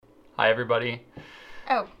Hi, everybody.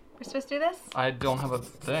 Oh, we're supposed to do this? I don't have a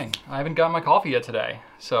thing. I haven't gotten my coffee yet today,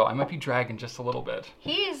 so I might be dragging just a little bit.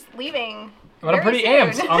 He's leaving. But I'm pretty very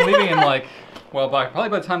amped. soon. I'm leaving in probably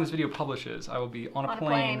by the time this video publishes, I will be on a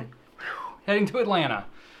plane. Heading to Atlanta,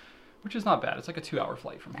 which is not bad. It's like a 2-hour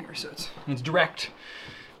flight from here, so it's direct.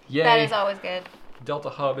 Yay. That is always good. Delta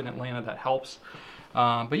hub in Atlanta, that helps.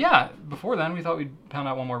 But yeah, before then, we thought we'd pound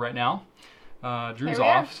out one more right now. Drew's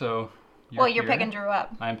off, so you're picking Drew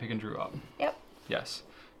up. I am picking Drew up. Yep. Yes.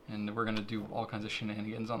 And we're going to do all kinds of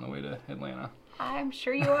shenanigans on the way to Atlanta. I'm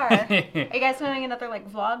sure you are. Are you guys doing another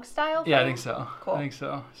vlog style thing? Yeah, I think so. Cool. I think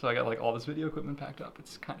so. So I got all this video equipment packed up.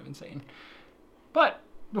 It's kind of insane. But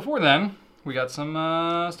before then, we got some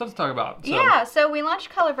stuff to talk about. So. Yeah, so we launched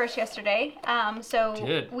Colorverse yesterday.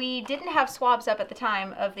 Did. We didn't have swabs up at the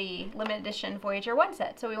time of the limited edition Voyager 1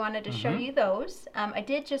 set, so we wanted to show you those. I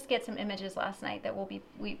did just get some images last night that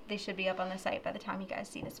they should be up on the site by the time you guys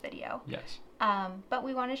see this video. Yes. But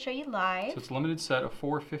we want to show you live. So it's a limited set of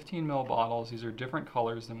 4 15 ml bottles. These are different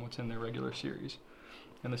colors than what's in their regular series.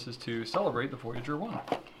 And this is to celebrate the Voyager 1.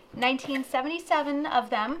 1977 of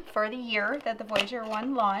them for the year that the Voyager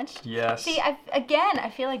 1 launched. Yes. See, I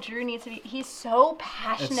feel like Drew needs to be, he's so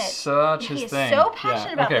passionate. It's such his thing. He's so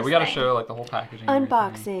passionate about this Okay, we got to thing. show the whole packaging. and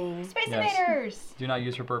Unboxing. Space Yes. Invaders! Do not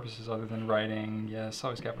use for purposes other than writing. Yes,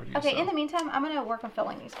 always got produce. Okay, in the meantime, I'm going to work on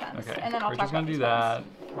filling these pens. Okay, And then I'll Rachel's talk about gonna do these that.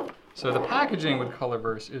 ones. So the packaging with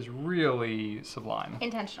Colorverse is really sublime.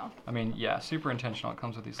 Intentional. I mean, yeah, super intentional. It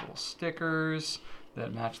comes with these little stickers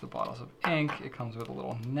that match the bottles of ink. It comes with a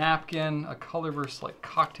little napkin, a Colorverse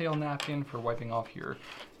cocktail napkin for wiping off your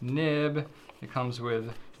nib. It comes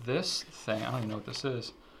with this thing. I don't even know what this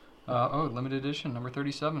is. Limited edition, number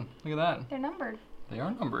 37. Look at that. They're numbered. They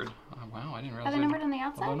are numbered. Oh, wow, I didn't realize. Are they numbered on the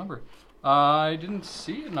outside? Although numbered. I didn't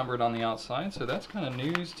see it numbered on the outside, so that's kind of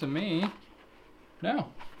news to me. No.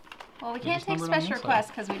 Well, we They're can't just take numbered on the special inside. requests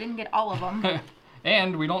because we didn't get all of them.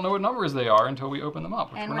 And we don't know what numbers they are until we open them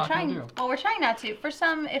up, which And we're we're not going to trying. do. Well, we're trying not to. For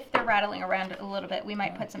some, if they're rattling around a little bit, we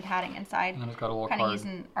might put some padding inside. And then it's got a little Kind of card.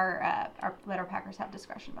 using our letter packers have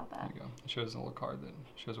discretion about that. There you go. It shows a little card that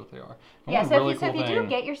shows what they are. And Yeah, one so really if you cool do thing,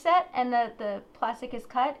 get your set and the plastic is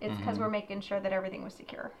cut, it's because we're making sure that everything was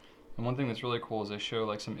secure. and one thing that's really cool is they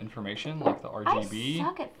show some information, like the RGB I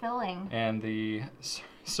suck at filling. and the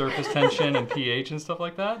surface tension and pH and stuff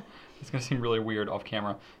like that. It's going to seem really weird off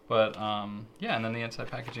camera. But yeah, and then the inside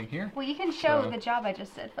packaging here. Well, you can show So- the job I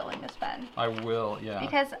just did filling this pen. I will, yeah.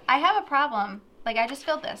 Because I have a problem. I just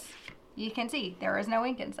filled this. You can see there is no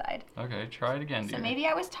ink inside. Okay, try it again, So dear. maybe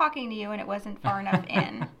I was talking to you and it wasn't far enough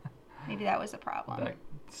in. Maybe that was a problem. That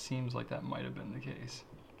seems like that might have been the case.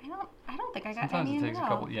 I don't think I got Sometimes any it in takes at a all.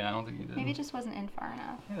 couple. Yeah, I don't think you did. Maybe it just wasn't in far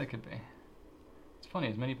enough. Yeah, that could be. It's funny,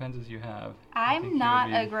 as many pens as you have. I'm not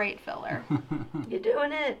a great filler. You're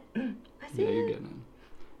doing it. I see Yeah, you're it. getting it.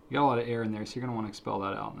 You got a lot of air in there, so you're gonna want to expel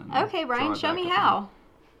that out. And then Okay, draw Brian, it show back me up how.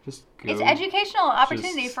 Just go. It's educational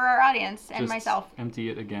opportunity Just- for our audience and just myself. Empty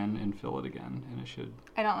it again and fill it again, and it should.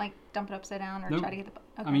 I don't dump it upside down or Nope. try to get the.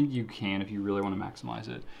 Okay. I mean, you can if you really want to maximize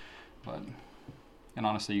it, but. And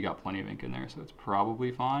honestly, you got plenty of ink in there, so it's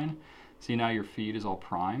probably fine. See, now your feed is all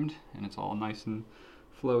primed and it's all nice and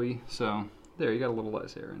flowy. So there, you got a little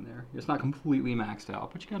less air in there. It's not completely maxed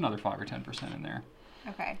out, but you got another 5 or 10% in there.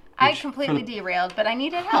 Okay. I Which, completely derailed, but I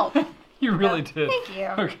needed help. You really did. Thank you.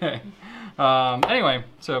 Okay. Anyway,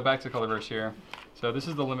 so back to Colorverse here. So this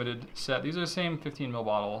is the limited set. These are the same 15 ml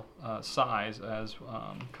bottle size as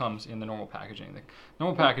comes in the normal packaging. The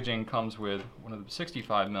normal packaging comes with one of the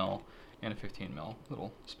 65 ml and a 15 ml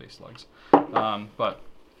little space slugs. But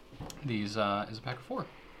these is a pack of 4.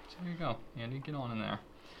 So here you go, Andy, get on in there.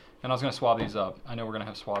 And I was going to swab these up. I know we're going to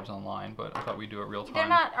have swabs online, but I thought we'd do it real time. They're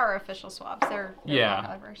not our official swabs. They're Yeah,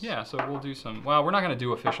 Colorverse. yeah. So we'll do some. Well, we're not going to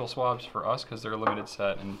do official swabs for us because they're a limited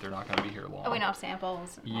set and they're not going to be here long. Oh, we don't have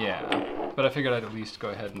samples. Yeah, but I figured I'd at least go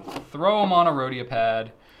ahead and throw them on a Rhodia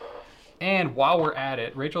pad. And while we're at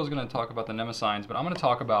it, Rachel's going to talk about the Nemesigns, but I'm going to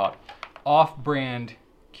talk about off-brand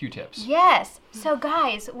Q-tips. Yes. So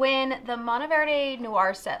guys, when the Monteverde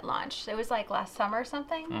Noir set launched, it was last summer or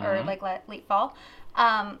something, or late fall.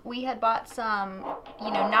 We had bought some,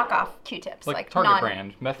 knockoff Q-tips, Like Target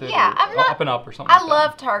brand, Method, Yeah, or I'm not- Up and Up or something. I like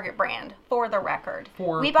love Target brand, for the record.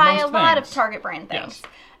 For we buy most a lot of things. Target brand things.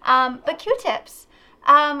 Yes. But Q-tips.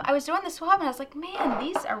 I was doing the swab and I was like, man,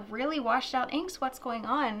 these are really washed out inks. What's going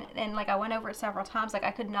on? And I went over it several times.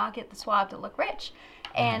 I could not get the swab to look rich.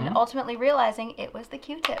 And ultimately realizing it was the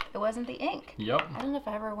Q-tip. It wasn't the ink. that. Yep, I don't know if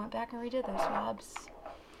I ever went back and redid those swabs.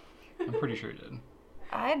 I'm pretty sure you did.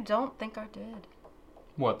 I don't think I did.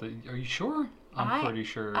 What? Are you sure? I'm pretty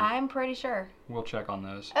sure. I'm pretty sure. We'll check on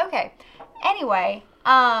those. Okay. Anyway,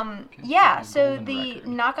 yeah. So the record.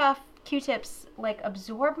 knockoff Q-tips like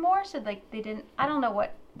absorb more, so like they didn't. I don't know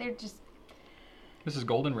what they're just. This is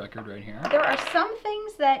Golden Record right here. There are some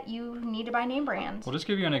things that you need to buy name brand, We'll just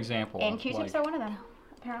give you an example. and Q-tips like, are one of them.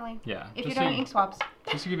 Apparently. Yeah. If just you're doing so- ink swabs.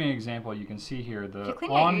 Just to give you an example, you can see here If the you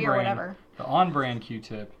clean out your ear or whatever. the on-brand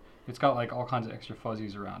Q-tip. It's got like all kinds of extra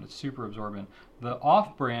fuzzies around. It's super absorbent. The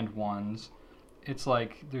off-brand ones, it's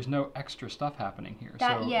like there's no extra stuff happening here,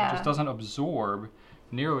 That- so yeah. it just doesn't absorb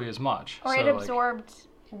nearly as much. Or so, it like, absorbed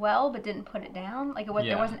well, but didn't put it down. Like there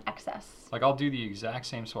Yeah. wasn't excess. Like I'll do the exact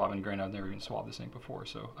same swab, and granted I've never even swabbed this ink before,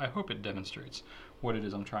 so I hope it demonstrates what it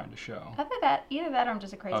is I'm trying to show. Either that, or I'm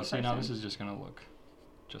just a crazy Oh, person. see, now this is just gonna look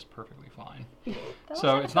just perfectly fine. That looks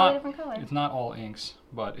So like it's a totally not different color. it's not all inks,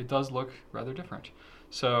 but it does look rather different.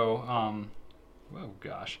 So oh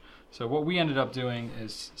gosh. So what we ended up doing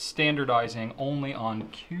is standardizing only on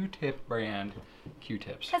Q-tip brand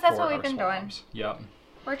Q-tips. 'Cause that's for what we've our been doing. swabs. Yep.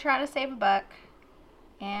 We're trying to save a buck,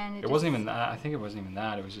 and It wasn't even that. I think it wasn't even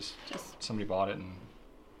that. It was just Just- somebody bought it and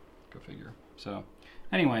go figure. So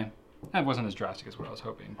anyway, that wasn't as drastic as what I was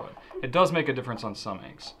hoping, but it does make a difference on some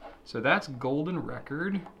inks. So that's Golden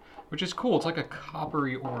Record, which is cool. It's like a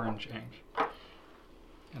coppery orange ink.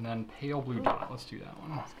 And then Pale Blue Dot. Let's do that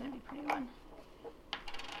one. It's gonna be a pretty one.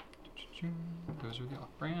 Those are the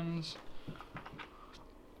off brands.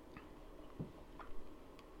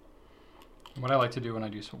 What I like to do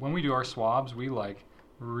when we do our swabs, we like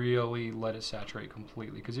really let it saturate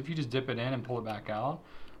completely. Because if you just dip it in and pull it back out,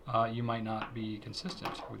 you might not be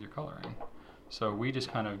consistent with your coloring. So we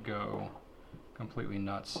just kind of go completely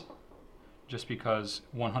nuts, just because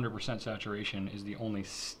 100% saturation is the only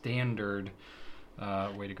standard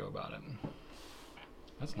way to go about it.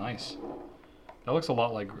 That's nice. That looks a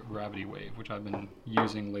lot like Gravity Wave, which I've been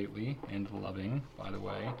using lately and loving, by the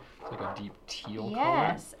way. It's like a deep teal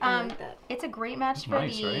Yes. I like that. It's a great match It's for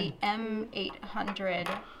nice, the right?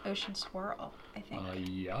 M800 Ocean Swirl, I think. color.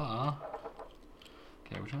 Yeah.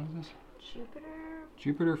 Okay, which one is this? Jupiter.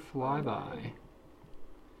 Jupiter Flyby.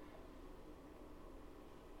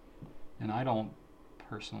 And I don't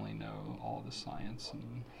personally know all the science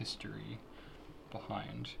and history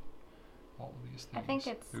behind all of these things. I think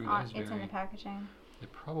it's Ooh, that is in the very- packaging.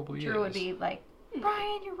 It probably is. Drew would be like,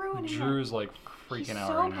 Brian, you're ruining it. Drew's like freaking He's out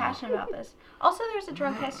so right now. passionate about this. Also, there's a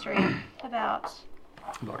drunk history about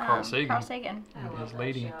About Carl Sagan. Carl Sagan. I And love his that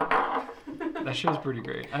lady. show. That show's pretty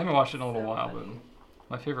great. I haven't watched it in a little So while, but funny.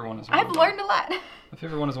 my favorite one is the one I've about- learned a lot. My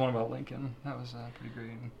favorite one is the one about Lincoln. That was pretty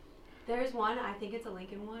great. There's one, I think it's a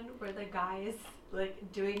Lincoln one, where the guy is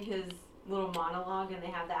like doing his little monologue and they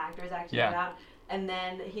have the actors actually Yeah. get out. And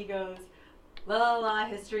then he goes, la la la,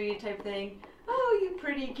 history type thing. Oh, you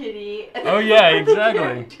pretty kitty. And Oh, then yeah, the exactly.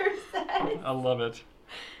 character says, I love it.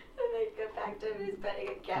 and they go back to him, he's petting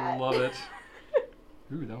a cat. I love it.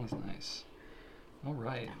 Ooh, that was nice. All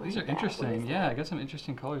right, these are like that. What interesting. is Yeah, I got some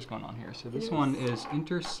interesting colors going on here. So this It one is. is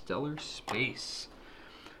Interstellar Space.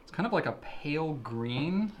 It's kind of like a pale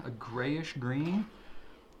green, a grayish green.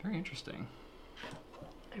 Very interesting.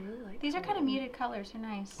 I really like These are that kind of one. muted colors. They're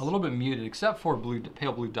nice. A little bit muted, except for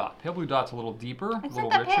Pale Blue Dot. Pale Blue Dot's a little deeper, a It's little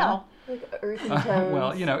not that richer. pale. Like earthy tones.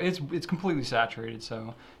 Well, you know, it's completely saturated,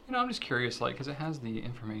 so I'm just curious, like, because it has the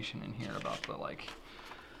information in here about the like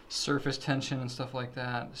surface tension and stuff like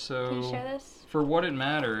that. So Can you show this? for what it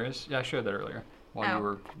matters, yeah, I showed that earlier while Oh. you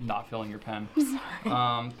were not filling your pen.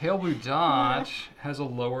 Sorry. Pale Blue Dot has a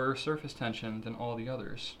lower surface tension than all the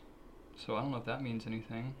others, so I don't know if that means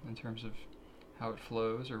anything in terms of how it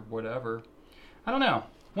flows or whatever. I don't know.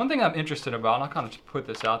 One thing I'm interested about, and I'll kind of put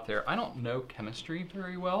this out there, I don't know chemistry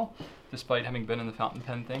very well, despite having been in the fountain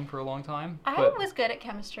pen thing for a long time. I But was good at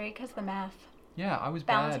chemistry because the math, yeah, I was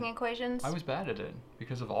balancing bad. equations. I was bad at it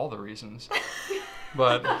because of all the reasons.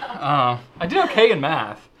 But I did okay in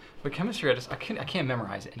math. But chemistry, I can't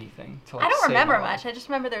memorize anything. To, like, I don't save remember my life. much. I just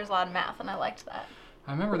remember there was a lot of math, and I liked that.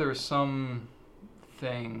 I remember there was some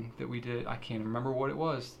thing that we did. I can't remember what it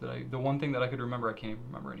was. The one thing that I could remember, I can't even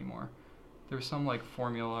remember anymore. There was some like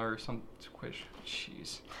formula or some squish.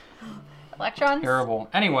 Jeez. Electrons? Terrible.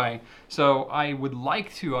 Anyway, so I would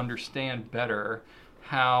like to understand better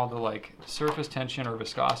how the like surface tension or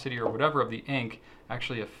viscosity or whatever of the ink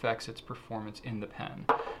actually affects its performance in the pen.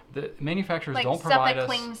 The manufacturers Like don't stuff provide that us.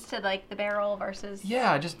 clings to like the barrel versus.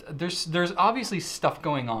 Yeah, just there's obviously stuff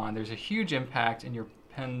going on. There's a huge impact in your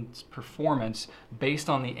pen's performance based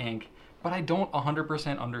on the ink, but I don't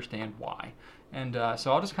 100% understand why. And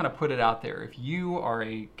so I'll just kind of put it out there. If you are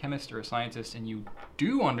a chemist or a scientist and you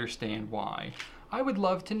do understand why, I would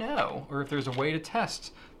love to know. Or if there's a way to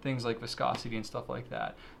test things like viscosity and stuff like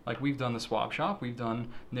that. Like we've done the Swab Shop, we've done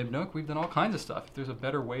Nibnook, we've done all kinds of stuff. If there's a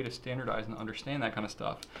better way to standardize and understand that kind of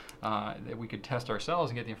stuff, that we could test ourselves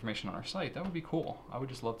and get the information on our site, that would be cool. I would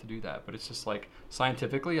just love to do that. But it's just like,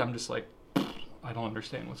 scientifically, I'm just like, I don't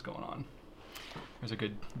understand what's going on. There's a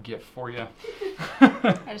good GIF for you.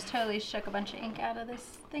 I just totally shook a bunch of ink out of this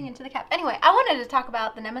thing into the cap. Anyway, I wanted to talk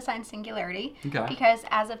about the Nemesign Singularity. Okay. Because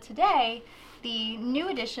as of today, the new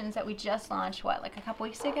editions that we just launched, like a couple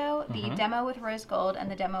weeks ago, the demo with rose gold and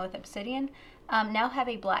the demo with obsidian, now have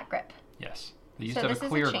a black grip. Yes. They used So to have this a is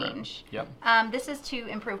clear a grip. change. Yep. This is to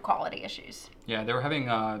improve quality issues. Yeah, they were having,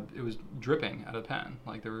 it was dripping out of the pen.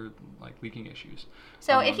 Like there were like leaking issues.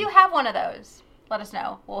 So if you have one of those, let us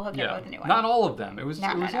know. We'll hook you up with a new one. Not all of them. It was No.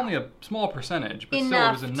 only a small percentage, but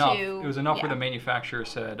Enough still it was enough. to- It was enough yeah. where the manufacturer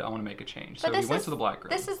said, I want to make a change. But So we went to the black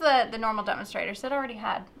grip. This is the normal demonstrator, so it already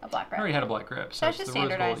had a black I grip. already had a black grip. So it's it's just the rose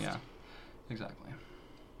gold, standardized. yeah. Exactly.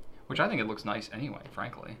 Which I think it looks nice anyway,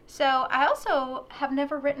 frankly. So I also have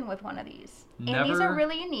never written with one of these. And these Never- are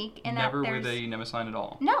really unique in that Never there's... with a Nemesign at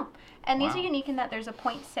all. No. And these Wow. are unique in that there's a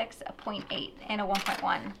 0.6, a 0.8, and a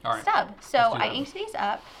 1.1 All right. stub. So Let's do I that. inked these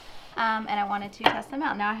up, and I wanted to test them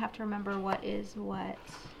out. Now I have to remember what is what.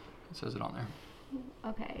 It says it on there.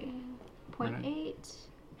 Okay. We're gonna- 0.8.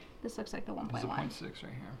 This looks like the There's a 1.1. 0.6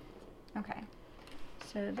 right here. Okay.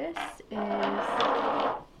 So this is...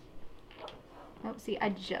 Oh, see, I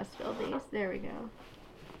just filled these. There we go.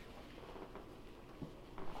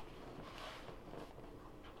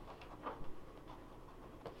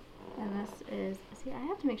 And this is... See, I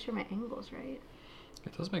have to make sure my angle's right.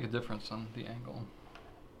 It does make a difference on the angle.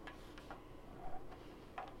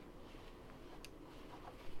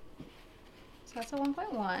 So that's a 1.1.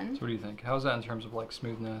 So what do you think? How's that in terms of like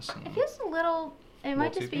smoothness? And It feels a little... It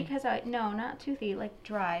might just be toothy? because I... No, not toothy, like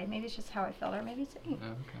dry. Maybe it's just how I feel, or maybe it's the ink. Yeah,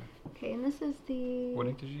 okay. Okay, and this is the... What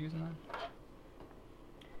ink did you use in that?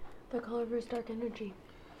 The Colorverse Dark Energy.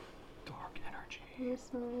 Dark energy. This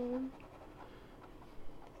one.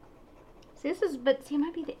 See, this is, but see, it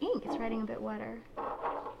might be the ink. It's writing a bit wetter.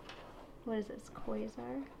 What is this?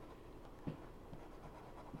 Quasar.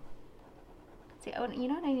 See, you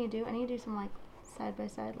know what I need to do? I need to do some like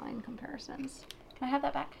side-by-side line comparisons. Can I have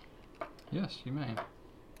that back? Yes, you may.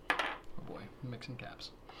 Oh boy, I'm mixing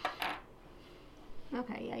caps.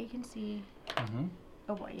 Okay, yeah, you can see. Mm-hmm.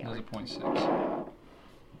 Oh boy, yeah. There's a we're- 0.6.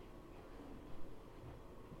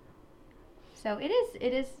 So it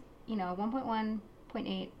is, you know, 1.1,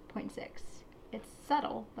 0.8, 0.6. It's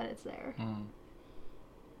subtle, but it's there. Mm.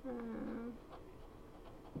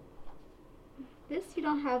 This you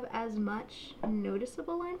don't have as much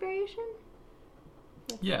noticeable line variation.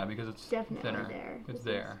 That's Yeah, because it's definitely thinner. there. It's This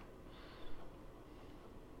there.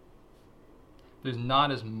 There's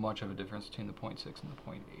not as much of a difference between the 0.6 and the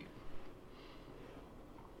 0.8.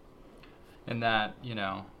 And that, you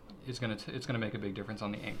know, it's gonna make a big difference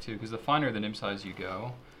on the ink too, because the finer the nib size you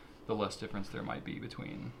go, the less difference there might be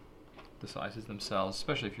between the sizes themselves,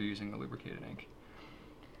 especially if you're using the lubricated ink.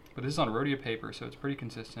 But this is on rhodia paper, so it's pretty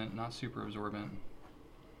consistent, not super absorbent.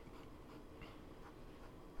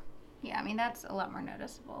 Yeah, I mean that's a lot more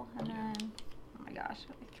noticeable. And then, oh my gosh,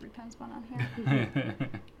 got like 3 pens one on here.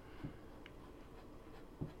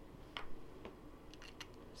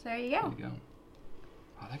 So there you go. There you go.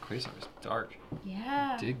 Oh, that Quasar is dark.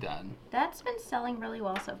 Yeah. Dig that. That's been selling really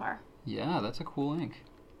well so far. Yeah, that's a cool ink.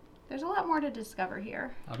 There's a lot more to discover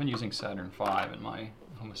here. I've been using Saturn V in my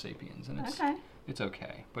Homo sapiens, and it's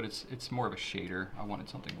okay, but it's more of a shader. I wanted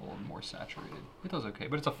something a little more saturated. It does okay,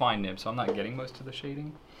 but it's a fine nib, so I'm not getting most of the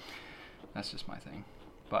shading. That's just my thing.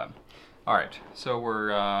 But all right, so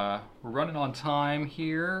we're running on time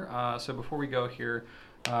here. So before we go here,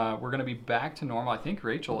 we're going to be back to normal. I think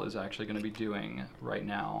Rachel is actually going to be doing right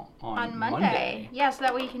now on Monday. Yeah, so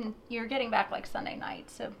that way you're getting back like Sunday night.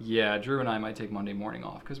 So Yeah, Drew and I might take Monday morning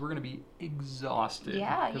off because we're going to be exhausted.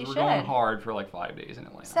 Yeah, you Because we're going should. hard for like 5 days in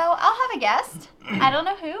Atlanta. So I'll have a guest. I don't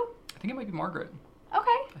know who. I think it might be Margaret. Okay.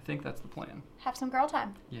 I think that's the plan. Have some girl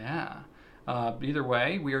time. Yeah. But either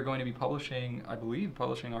way, we are going to be publishing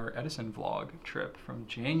our Edison vlog trip from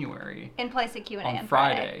January In place of Q&A on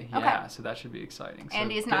Friday. Okay. Yeah, so that should be exciting. So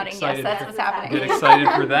Andy's get nodding. Yes, excited that's for- what's happening. Get excited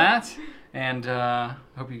for that. And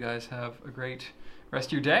hope you guys have a great rest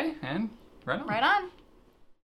of your day. And right on. Right on.